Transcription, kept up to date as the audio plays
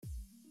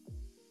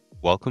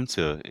Welcome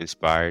to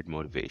Inspired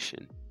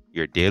Motivation,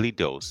 your daily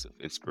dose of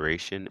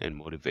inspiration and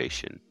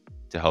motivation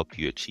to help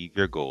you achieve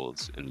your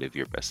goals and live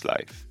your best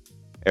life.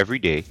 Every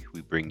day,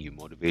 we bring you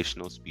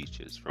motivational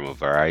speeches from a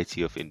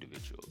variety of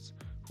individuals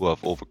who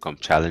have overcome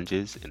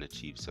challenges and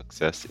achieved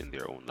success in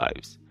their own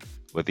lives.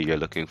 Whether you're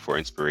looking for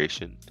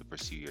inspiration to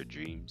pursue your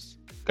dreams,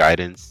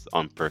 guidance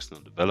on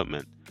personal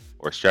development,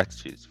 or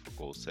strategies for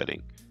goal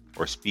setting,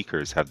 our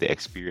speakers have the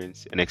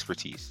experience and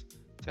expertise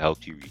to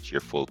help you reach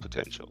your full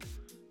potential.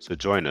 So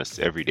join us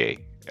every day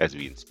as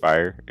we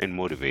inspire and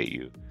motivate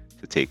you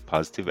to take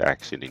positive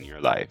action in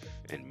your life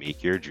and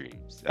make your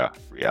dreams a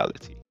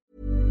reality.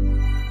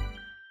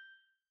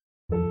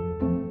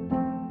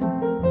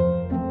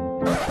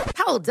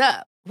 Hold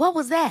up. What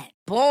was that?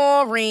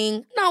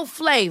 Boring. No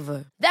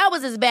flavor. That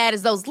was as bad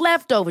as those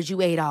leftovers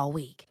you ate all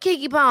week.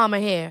 Keke Palmer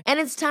here, and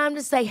it's time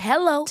to say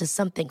hello to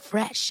something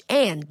fresh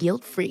and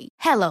guilt-free.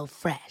 Hello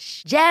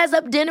Fresh. Jazz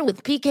up dinner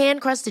with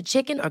pecan-crusted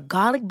chicken or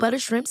garlic butter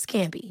shrimp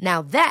scampi.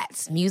 Now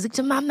that's music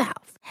to my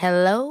mouth.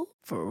 Hello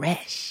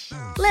Fresh.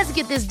 Let's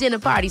get this dinner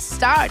party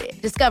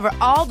started. Discover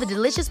all the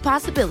delicious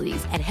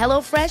possibilities at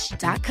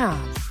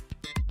hellofresh.com.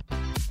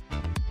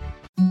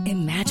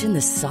 Imagine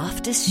the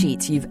softest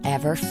sheets you've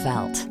ever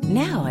felt.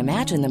 Now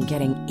imagine them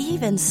getting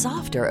even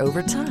softer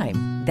over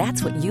time.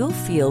 That's what you'll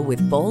feel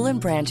with Boll &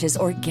 Branch's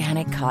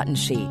organic cotton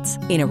sheets.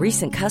 In a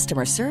recent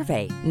customer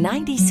survey,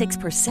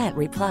 96%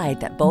 replied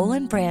that Boll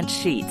 & Branch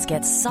sheets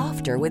get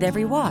softer with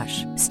every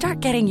wash. Start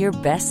getting your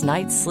best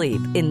night's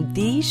sleep in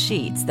these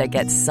sheets that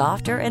get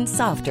softer and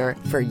softer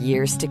for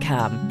years to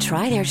come.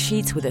 Try their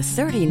sheets with a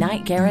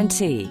 30-night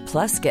guarantee.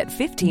 Plus, get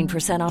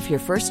 15% off your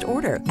first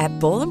order at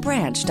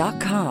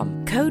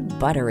bollandbranch.com. Code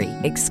BUTTERY.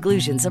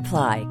 Exclusions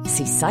apply.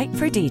 See site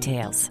for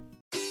details.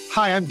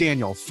 Hi, I'm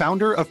Daniel,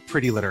 founder of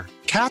Pretty Litter.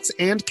 Cats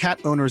and cat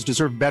owners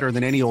deserve better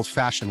than any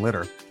old-fashioned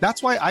litter.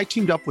 That's why I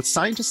teamed up with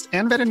scientists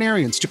and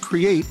veterinarians to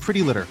create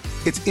Pretty Litter.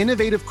 Its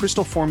innovative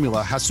crystal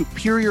formula has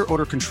superior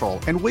odor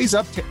control and weighs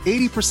up to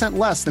 80%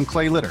 less than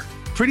clay litter.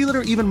 Pretty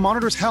Litter even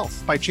monitors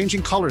health by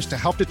changing colors to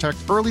help detect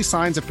early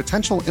signs of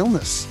potential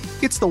illness.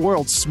 It's the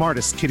world's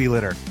smartest kitty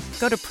litter.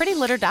 Go to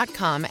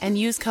prettylitter.com and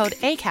use code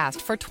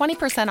ACAST for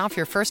 20% off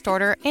your first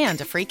order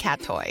and a free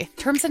cat toy.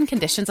 Terms and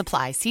conditions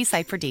apply. See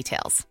site for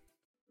details.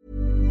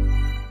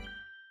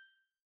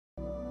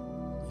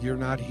 You're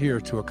not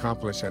here to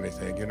accomplish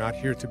anything. You're not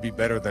here to be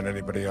better than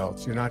anybody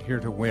else. You're not here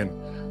to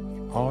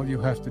win. All you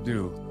have to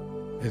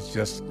do is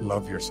just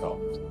love yourself.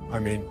 I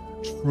mean,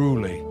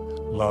 truly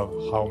love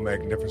how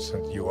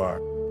magnificent you are.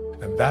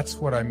 And that's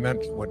what I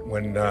meant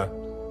when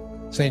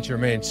Saint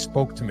Germain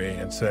spoke to me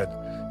and said,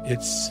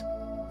 it's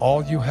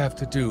all you have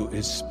to do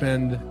is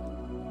spend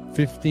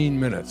 15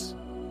 minutes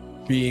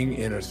being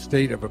in a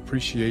state of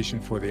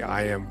appreciation for the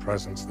I am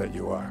presence that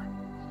you are.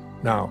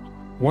 Now,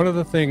 one of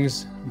the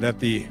things that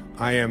the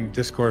I am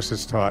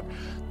discourses taught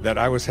that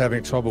I was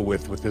having trouble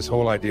with this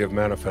whole idea of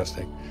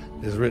manifesting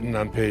is written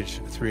on page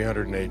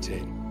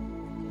 318.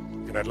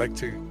 And I'd like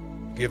to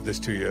give this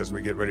to you as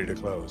we get ready to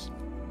close.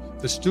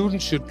 The student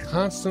should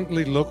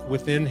constantly look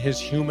within his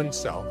human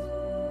self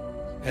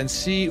and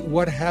see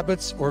what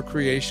habits or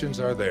creations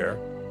are there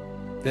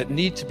that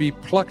need to be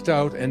plucked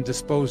out and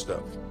disposed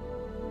of.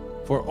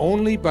 For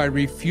only by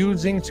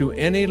refusing to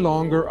any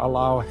longer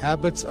allow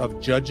habits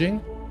of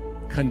judging,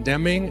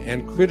 condemning,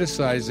 and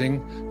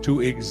criticizing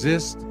to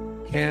exist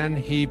can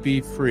he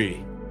be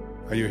free.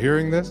 Are you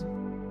hearing this?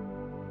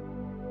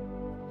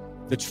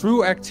 The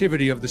true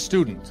activity of the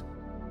student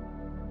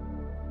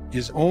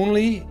is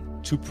only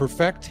to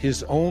perfect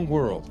his own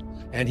world,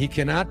 and he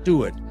cannot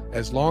do it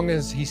as long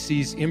as he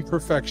sees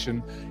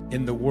imperfection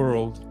in the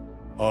world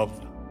of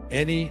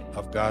any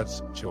of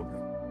God's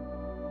children.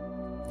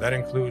 That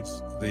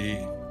includes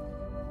the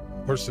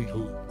person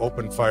who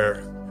opened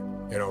fire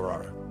in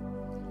Aurora.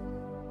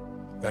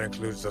 That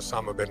includes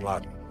Osama bin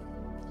Laden.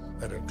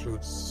 That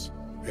includes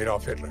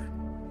Adolf Hitler.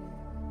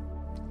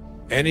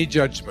 Any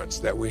judgments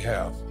that we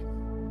have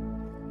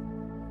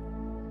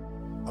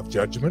of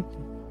judgment,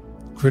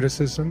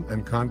 criticism,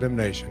 and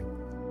condemnation.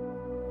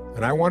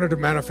 And I wanted to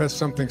manifest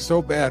something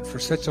so bad for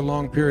such a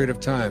long period of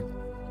time,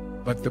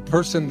 but the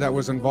person that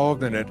was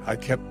involved in it, I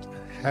kept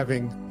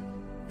having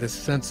this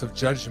sense of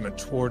judgment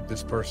toward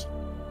this person.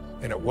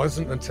 And it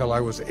wasn't until I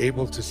was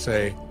able to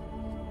say,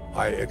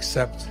 I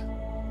accept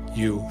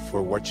you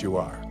for what you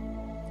are.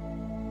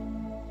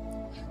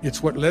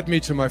 It's what led me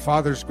to my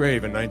father's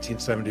grave in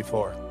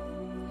 1974.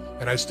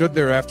 And I stood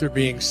there after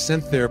being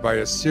sent there by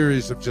a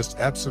series of just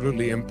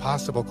absolutely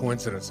impossible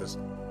coincidences.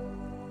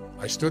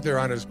 I stood there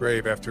on his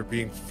grave after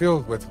being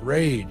filled with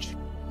rage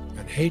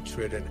and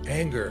hatred and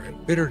anger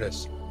and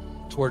bitterness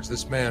towards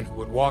this man who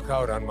would walk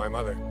out on my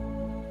mother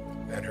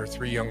and her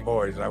 3 young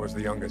boys. I was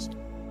the youngest.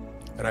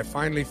 And I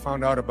finally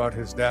found out about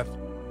his death,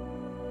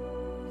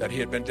 that he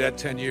had been dead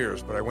 10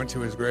 years, but I went to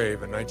his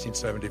grave in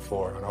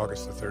 1974 on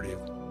August the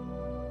 30th.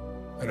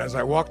 And as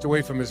I walked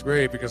away from his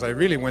grave, because I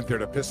really went there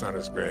to piss on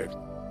his grave,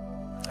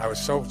 I was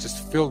so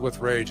just filled with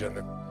rage.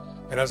 And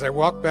as I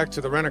walked back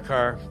to the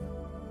rent-a-car,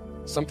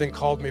 something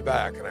called me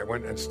back, and I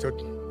went and stood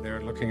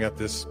there looking at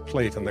this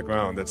plate on the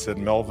ground that said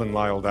Melvin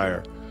Lyle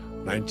Dyer,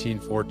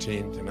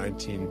 1914 to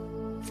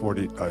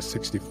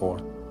 1964.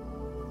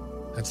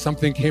 And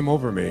something came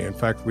over me. In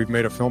fact, we've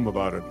made a film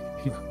about it,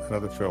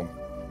 another film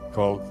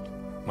called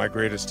My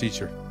Greatest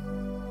Teacher.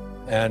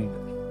 And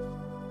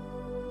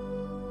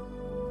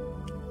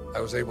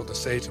I was able to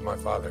say to my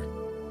father,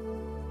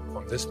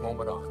 from this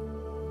moment on,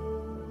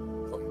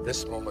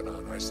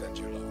 I send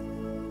you love.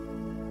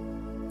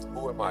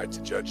 Who am I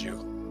to judge you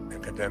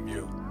and condemn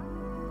you?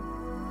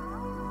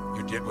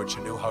 You did what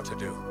you knew how to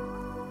do,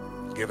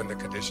 given the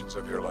conditions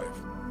of your life.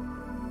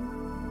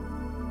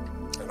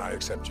 And I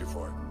accept you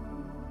for it.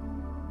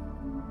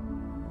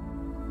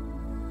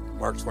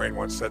 Mark Twain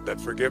once said that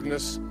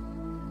forgiveness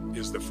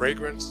is the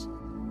fragrance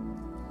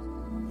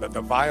that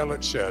the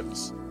violet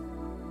sheds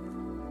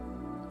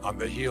on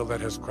the heel that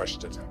has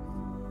crushed it.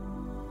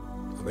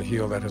 On the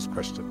heel that has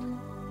crushed it.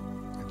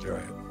 Enjoy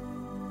it.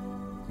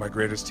 My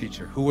greatest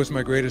teacher. Who was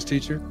my greatest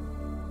teacher?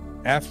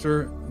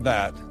 After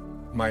that,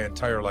 my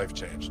entire life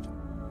changed.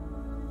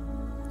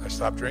 I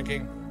stopped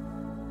drinking.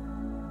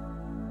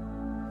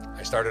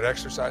 I started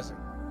exercising.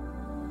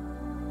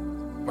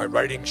 My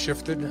writing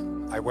shifted.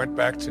 I went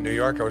back to New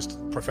York. I was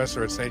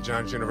professor at St.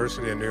 John's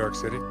University in New York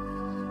City.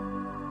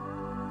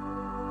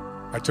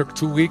 I took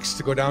 2 weeks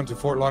to go down to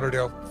Fort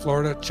Lauderdale,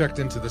 Florida, checked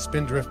into the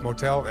Spindrift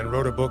Motel, and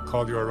wrote a book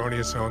called Your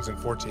Erroneous Zones in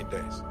 14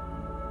 days.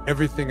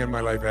 Everything in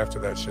my life after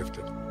that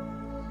shifted.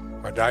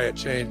 My diet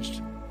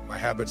changed. My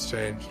habits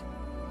changed.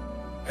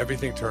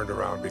 Everything turned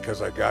around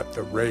because I got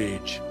the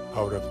rage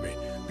out of me.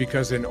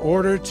 Because in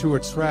order to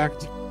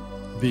attract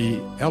the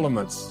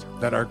elements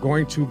that are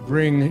going to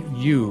bring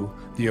you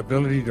the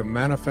ability to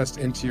manifest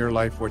into your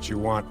life what you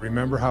want,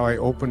 remember how I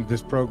opened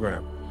this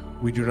program.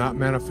 We do not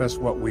manifest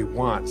what we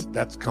want.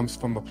 That comes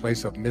from a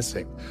place of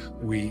missing.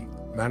 We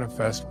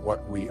manifest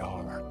what we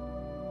are.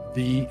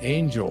 The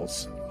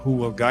angels who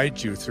will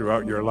guide you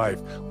throughout your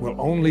life will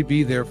only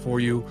be there for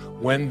you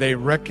when they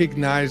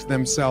recognize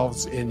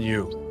themselves in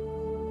you.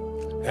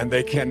 And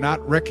they cannot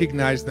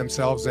recognize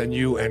themselves in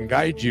you and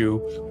guide you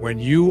when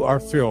you are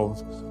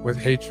filled with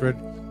hatred,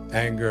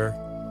 anger,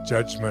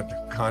 judgment,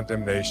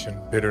 condemnation,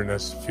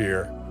 bitterness,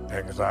 fear,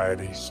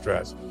 anxiety,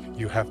 stress.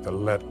 You have to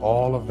let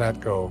all of that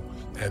go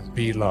and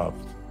be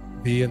loved.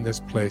 Be in this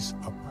place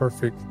of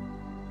perfect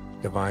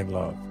divine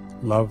love.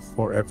 Love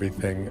for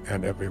everything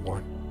and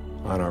everyone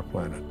on our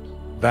planet.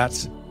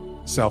 That's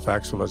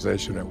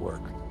self-actualization at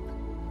work.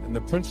 And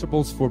the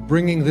principles for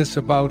bringing this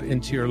about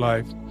into your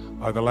life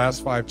are the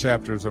last 5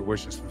 chapters of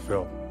Wishes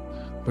Fulfilled.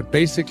 But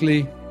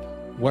basically,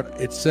 what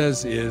it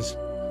says is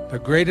the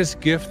greatest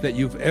gift that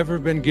you've ever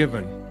been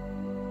given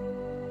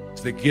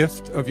is the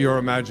gift of your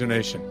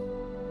imagination.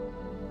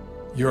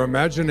 Your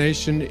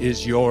imagination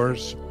is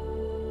yours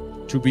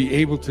to be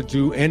able to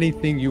do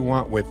anything you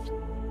want with.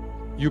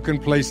 You can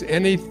place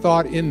any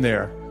thought in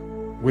there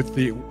with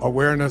the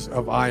awareness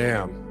of I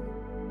am.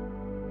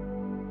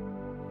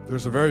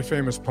 There's a very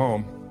famous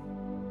poem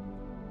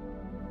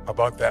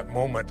about that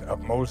moment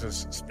of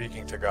Moses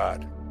speaking to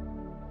God.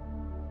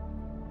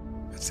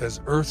 It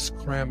says, earth's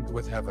crammed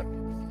with heaven,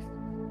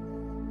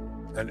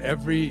 and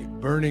every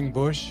burning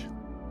bush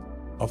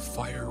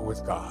afire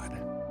with God.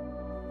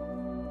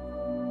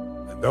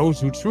 And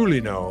those who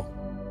truly know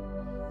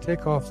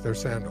take off their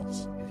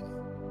sandals,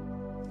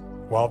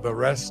 while the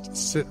rest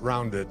sit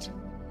round it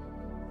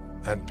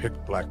and pick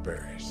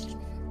blackberries.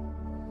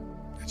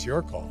 It's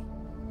your call.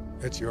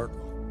 It's your call.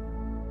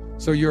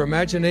 So your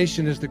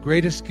imagination is the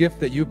greatest gift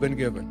that you've been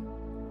given.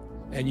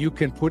 And you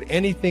can put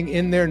anything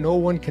in there. No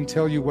one can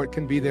tell you what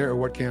can be there or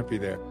what can't be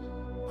there.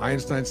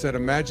 Einstein said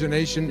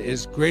imagination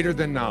is greater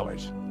than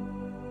knowledge.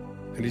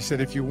 And he said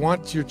if you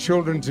want your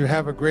children to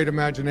have a great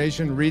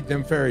imagination, read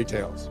them fairy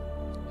tales.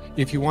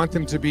 If you want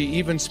them to be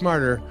even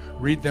smarter,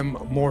 read them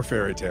more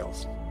fairy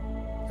tales.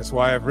 That's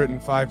why I've written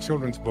 5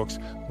 children's books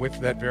with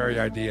that very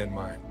idea in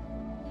mind.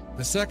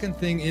 The second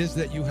thing is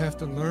that you have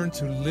to learn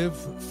to live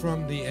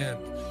from the end.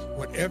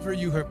 Whatever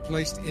you have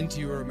placed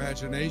into your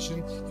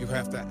imagination, you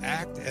have to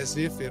act as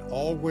if it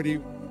already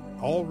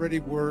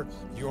were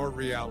your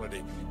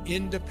reality,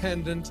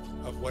 independent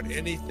of what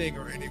anything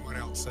or anyone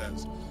else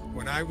says.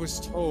 When I was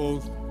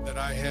told that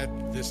I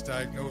had this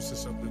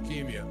diagnosis of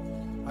leukemia,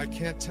 I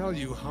can't tell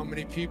you how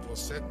many people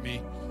sent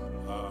me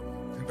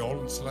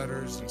condolence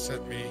letters and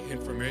sent me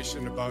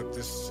information about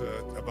this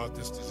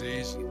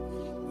disease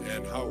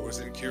and how it was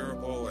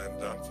incurable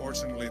and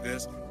unfortunately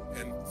this.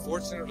 And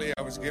fortunately,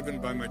 I was given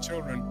by my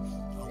children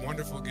a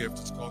wonderful gift.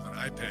 It's called an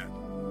iPad.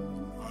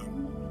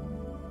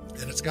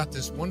 And it's got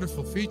this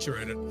wonderful feature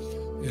in it.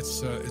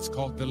 It's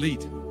called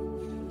Delete.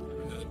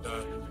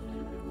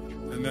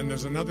 And then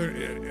there's another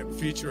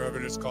feature of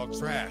it. It's called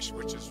Trash,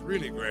 which is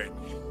really great.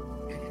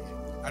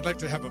 I'd like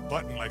to have a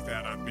button like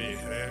that on me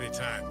at any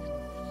time,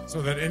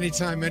 so that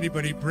anytime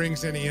anybody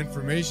brings any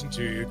information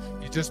to you,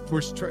 you just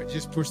push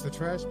the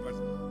trash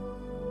button.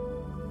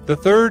 The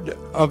third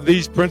of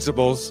these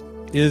principles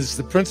is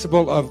the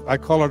principle of, I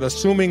call it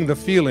assuming the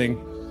feeling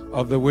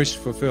of the wish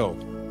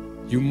fulfilled.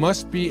 You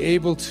must be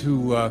able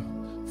to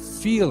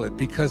feel it,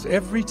 because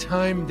every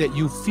time that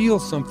you feel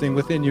something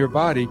within your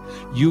body,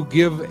 you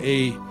give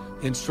a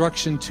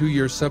instruction to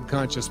your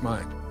subconscious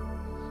mind.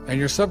 And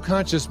your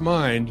subconscious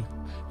mind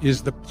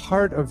is the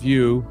part of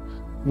you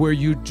where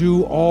you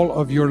do all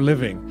of your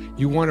living.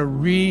 You want to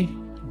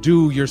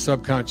redo your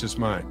subconscious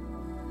mind.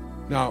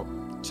 Now,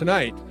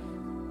 tonight,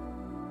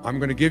 I'm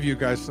going to give you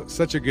guys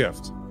such a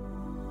gift.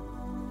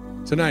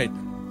 Tonight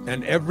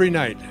and every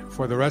night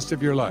for the rest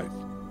of your life,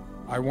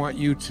 I want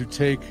you to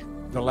take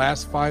the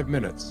last 5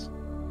 minutes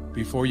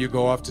before you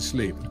go off to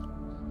sleep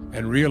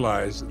and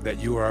realize that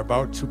you are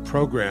about to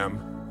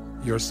program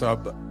your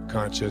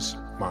subconscious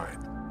mind.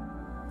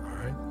 All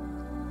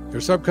right?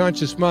 Your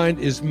subconscious mind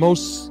is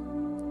most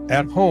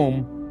at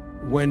home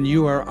when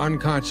you are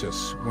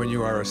unconscious, when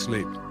you are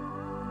asleep.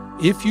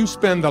 If you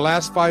spend the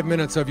last 5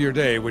 minutes of your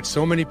day, which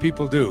so many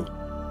people do,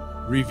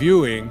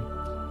 reviewing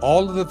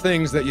all of the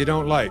things that you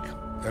don't like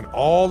and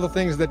all the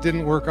things that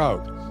didn't work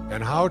out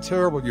and how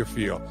terrible you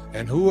feel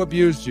and who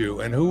abused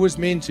you and who was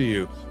mean to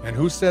you and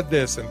who said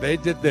this and they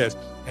did this,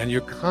 and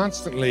you're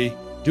constantly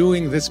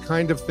doing this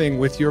kind of thing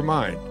with your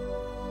mind,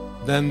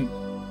 then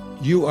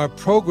you are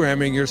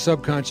programming your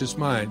subconscious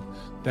mind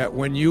that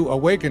when you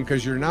awaken,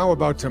 because you're now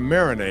about to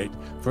marinate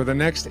for the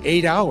next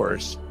 8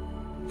 hours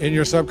in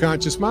your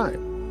subconscious mind.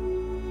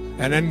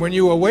 And then when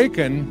you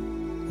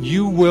awaken,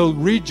 you will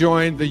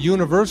rejoin the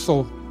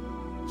universal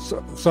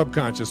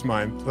subconscious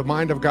mind, the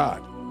mind of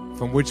God,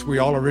 from which we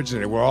all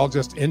originate. We're all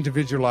just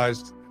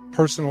individualized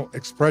personal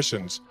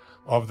expressions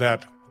of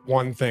that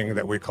one thing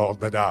that we call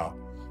the Tao,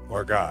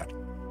 or God,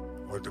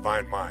 or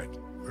divine mind,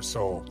 or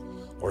soul,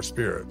 or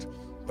spirit.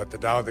 But the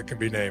Tao that can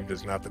be named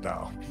is not the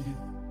Tao.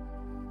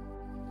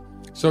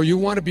 So you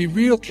want to be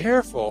real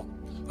careful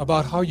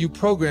about how you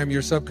program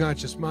your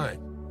subconscious mind.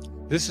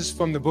 This is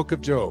from the book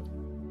of Job.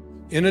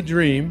 In a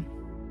dream,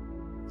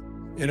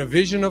 in a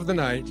vision of the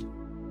night,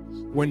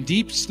 when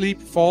deep sleep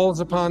falls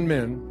upon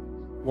men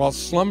while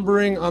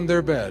slumbering on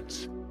their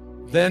beds,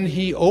 then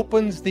he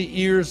opens the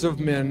ears of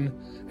men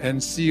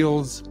and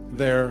seals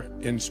their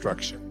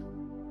instruction.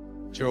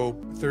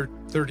 Job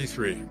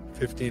 33,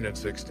 15 and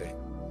 16.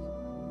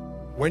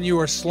 When you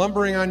are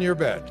slumbering on your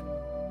bed,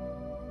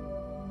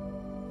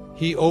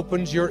 he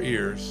opens your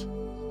ears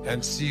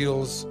and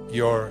seals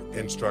your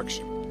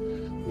instruction.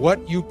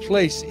 What you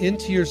place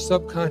into your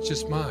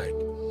subconscious mind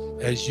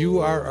as you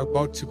are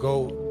about to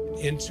go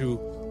into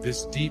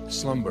this deep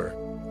slumber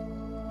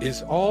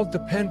is all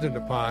dependent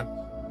upon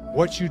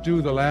what you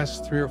do the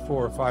last 3 or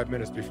 4 or 5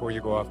 minutes before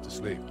you go off to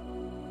sleep.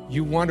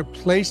 You want to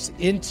place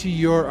into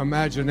your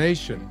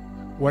imagination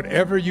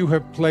whatever you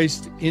have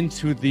placed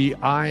into the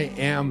I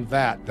am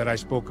that I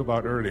spoke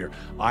about earlier.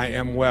 I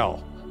am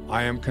well.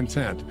 I am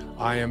content.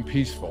 I am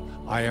peaceful.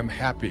 I am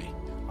happy.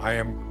 I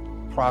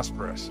am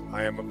prosperous.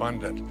 I am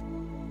abundant.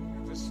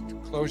 Just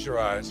close your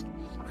eyes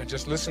and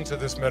just listen to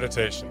this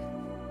meditation.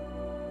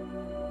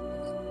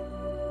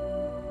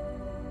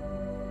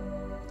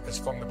 It's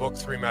from the book,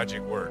 3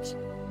 Magic Words.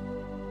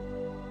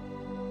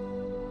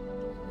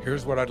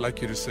 Here's what I'd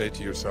like you to say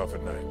to yourself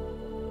at night.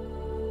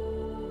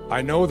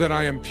 I know that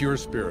I am pure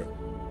spirit,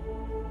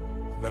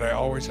 that I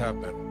always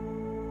have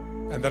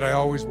been, and that I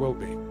always will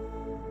be.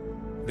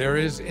 There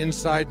is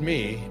inside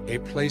me a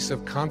place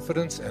of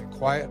confidence and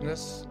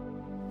quietness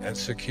and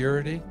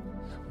security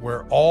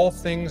where all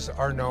things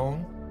are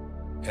known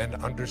and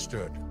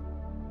understood.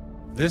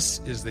 This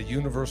is the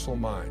universal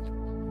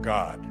mind,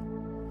 God,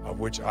 of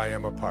which I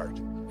am a part,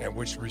 and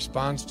which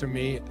responds to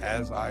me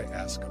as I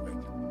ask of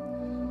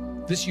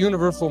it. This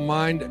universal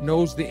mind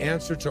knows the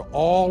answer to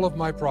all of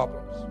my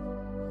problems,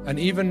 and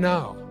even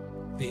now,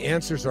 the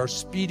answers are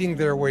speeding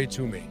their way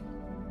to me.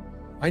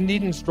 I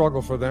needn't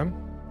struggle for them.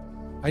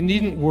 I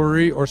needn't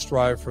worry or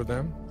strive for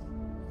them.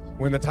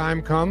 When the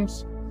time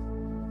comes,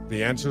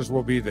 the answers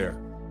will be there.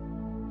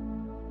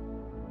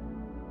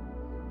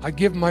 I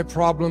give my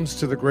problems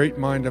to the great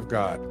mind of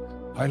God.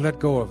 I let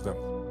go of them,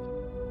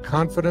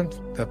 confident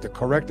that the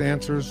correct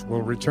answers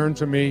will return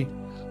to me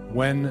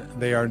when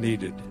they are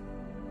needed.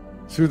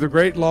 Through the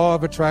great law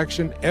of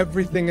attraction,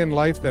 everything in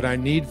life that I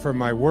need for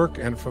my work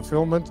and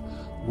fulfillment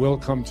will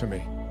come to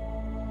me.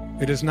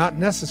 It is not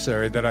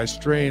necessary that I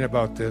strain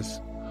about this.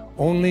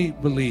 Only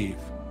believe,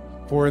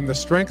 for in the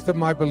strength of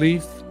my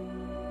belief,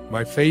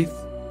 my faith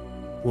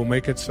will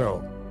make it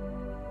so.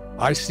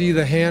 I see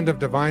the hand of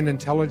divine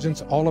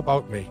intelligence all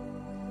about me,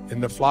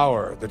 in the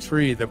flower, the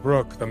tree, the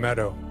brook, the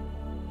meadow.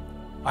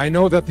 I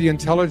know that the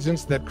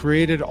intelligence that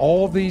created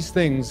all these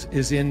things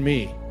is in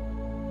me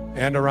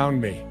and around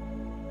me,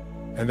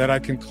 and that I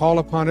can call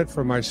upon it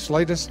for my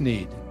slightest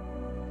need.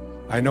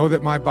 I know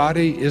that my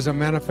body is a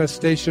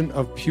manifestation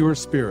of pure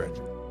spirit,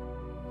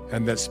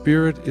 and that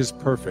spirit is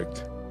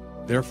perfect.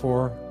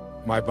 Therefore,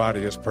 my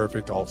body is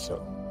perfect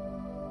also.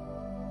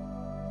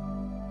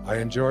 I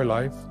enjoy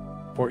life,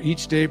 for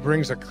each day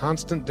brings a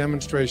constant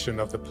demonstration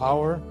of the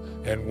power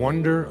and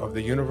wonder of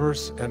the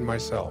universe and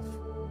myself.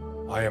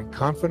 I am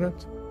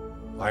confident,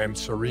 I am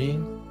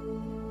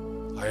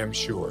serene, I am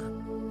sure.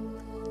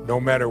 No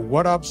matter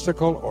what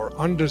obstacle or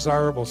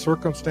undesirable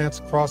circumstance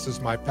crosses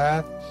my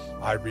path,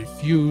 I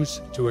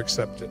refuse to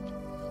accept it,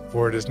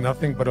 for it is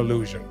nothing but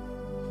illusion.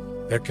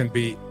 There can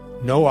be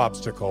no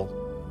obstacle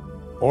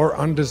or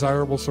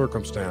undesirable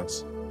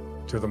circumstance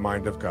to the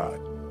mind of God,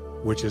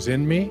 which is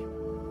in me,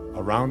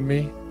 around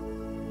me,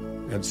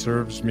 and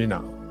serves me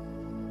now.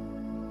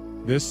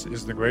 This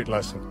is the great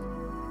lesson.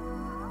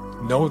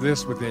 Know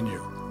this within you.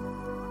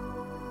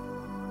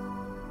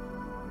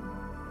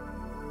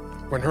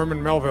 When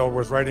Herman Melville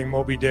was writing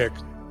Moby Dick,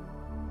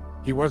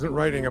 he wasn't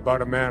writing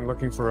about a man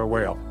looking for a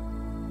whale.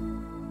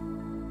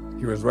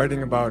 He was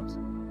writing about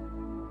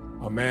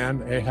a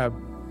man, Ahab,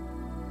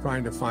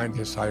 trying to find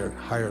his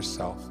higher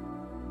self.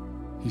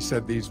 He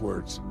said these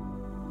words,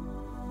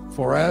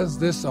 "For as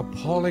this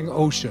appalling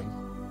ocean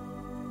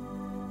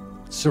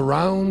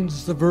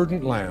surrounds the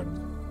verdant land,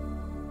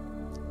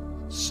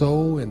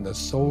 so in the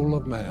soul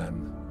of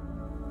man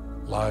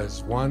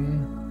lies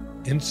one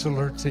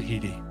insular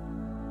Tahiti,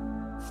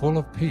 full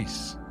of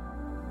peace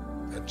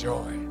and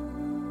joy,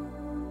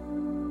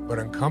 but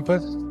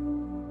encompassed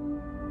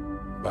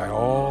by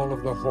all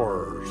of the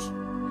horrors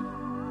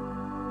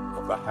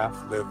of the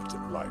half-lived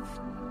life."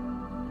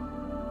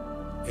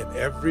 In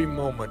every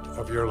moment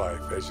of your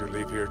life as you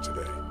leave here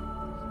today,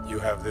 you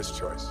have this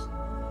choice.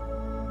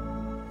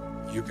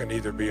 You can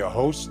either be a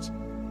host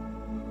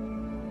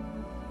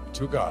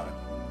to God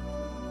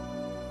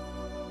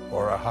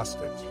or a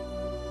hostage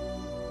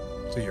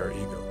to your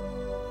ego.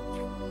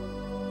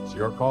 It's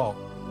your call.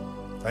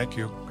 Thank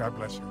you. God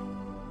bless you.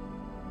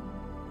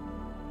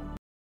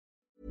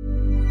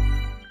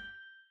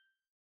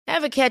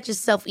 Ever catch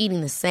yourself eating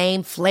the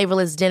same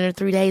flavorless dinner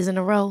 3 days in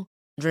a row?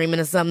 Dreaming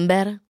of something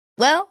better?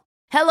 Well,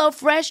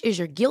 HelloFresh is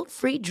your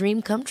guilt-free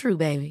dream come true,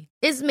 baby.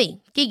 It's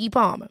me, Keke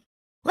Palmer.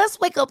 Let's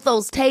wake up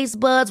those taste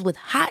buds with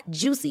hot,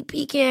 juicy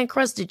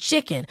pecan-crusted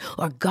chicken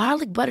or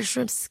garlic butter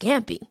shrimp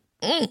scampi.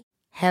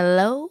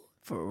 Hello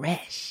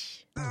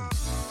Fresh.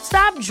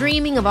 Stop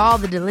dreaming of all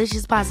the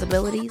delicious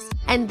possibilities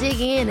and dig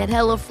in at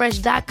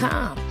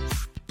HelloFresh.com.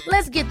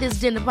 Let's get this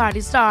dinner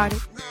party started.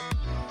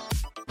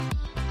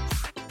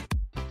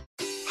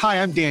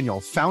 Hi, I'm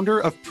Daniel, founder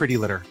of Pretty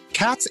Litter.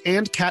 Cats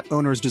and cat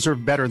owners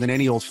deserve better than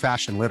any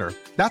old-fashioned litter.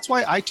 That's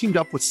why I teamed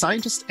up with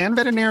scientists and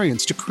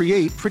veterinarians to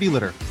create Pretty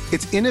Litter.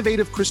 Its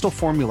innovative crystal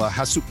formula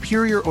has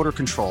superior odor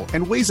control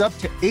and weighs up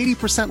to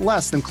 80%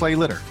 less than clay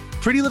litter.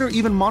 Pretty Litter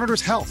even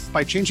monitors health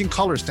by changing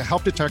colors to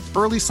help detect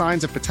early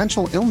signs of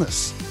potential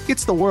illness.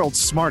 It's the world's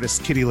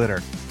smartest kitty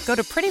litter. Go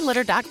to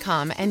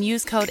prettylitter.com and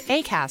use code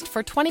ACAST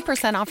for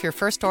 20% off your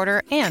first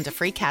order and a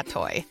free cat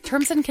toy.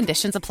 Terms and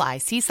conditions apply.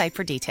 See site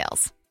for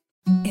details.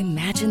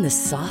 Imagine the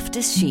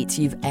softest sheets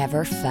you've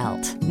ever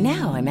felt.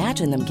 Now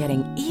imagine them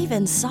getting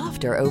even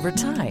softer over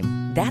time.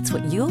 That's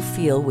what you'll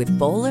feel with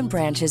Boll and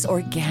Branch's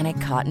organic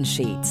cotton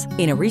sheets.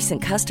 In a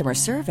recent customer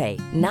survey,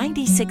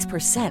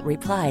 96%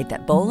 replied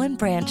that Boll and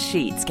Branch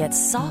sheets get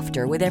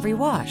softer with every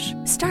wash.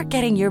 Start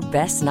getting your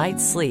best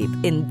night's sleep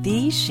in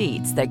these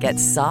sheets that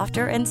get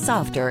softer and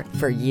softer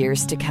for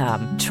years to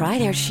come. Try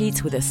their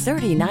sheets with a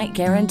 30-night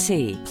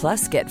guarantee.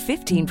 Plus, get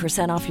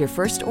 15% off your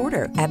first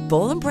order at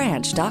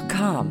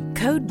bollandbranch.com.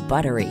 Code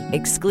BUTTERY.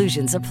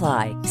 Exclusions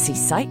apply. See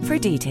site for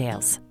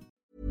details.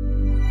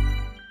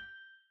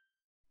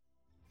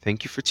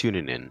 Thank you for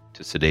tuning in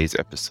to today's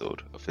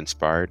episode of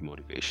Inspired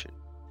Motivation.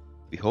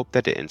 We hope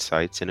that the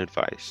insights and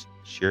advice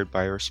shared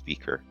by our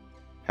speaker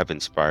have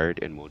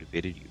inspired and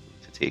motivated you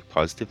to take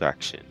positive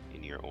action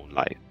in your own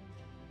life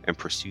and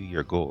pursue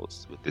your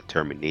goals with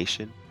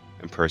determination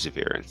and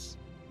perseverance.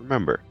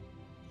 Remember,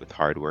 with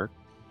hard work,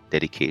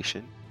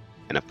 dedication,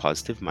 and a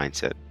positive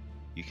mindset,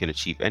 you can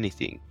achieve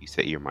anything you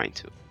set your mind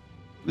to.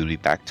 We'll be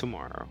back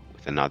tomorrow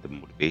with another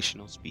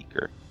motivational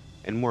speaker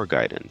and more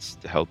guidance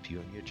to help you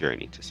on your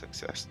journey to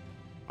success.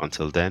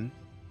 Until then,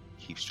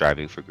 keep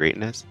striving for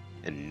greatness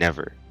and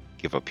never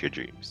give up your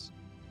dreams.